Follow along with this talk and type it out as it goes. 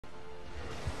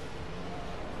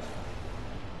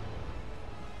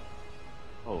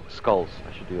skulls.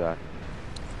 I should do that.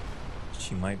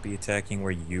 She might be attacking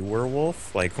where you were,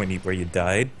 Wolf, like where you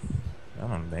died. I don't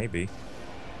know, maybe.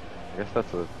 I guess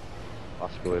that's a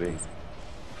possibility. Could be.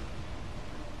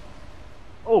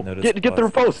 Oh, Notice get the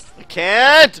post! I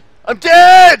can't! I'm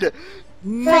dead!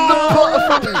 No!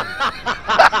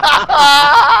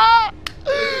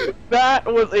 That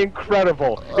was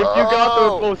incredible. If you got to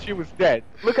the post, she was dead.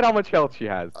 Look at how much health she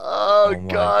has. Oh, Oh my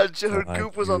God, her God,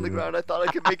 goop was on the dude. ground. I thought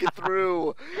I could make it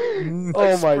through. I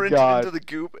Oh my sprinted God. into the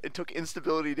goop and took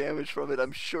instability damage from it.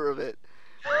 I'm sure of it.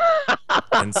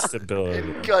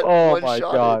 Instability. Got Oh one my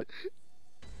shot. God.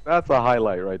 That's a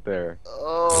highlight right there.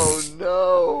 Oh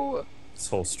no. This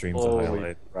whole stream's a Holy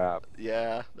highlight. crap.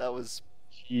 Yeah, that was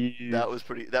Jeez.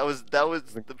 pretty. That was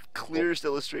the clearest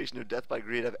illustration of death by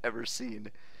greed I've ever seen.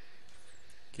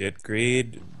 Get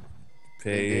greed,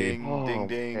 paid, Ding Oh, ding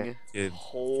ding. man. get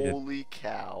Holy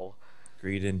cow.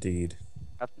 greed indeed.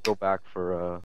 I have to go back for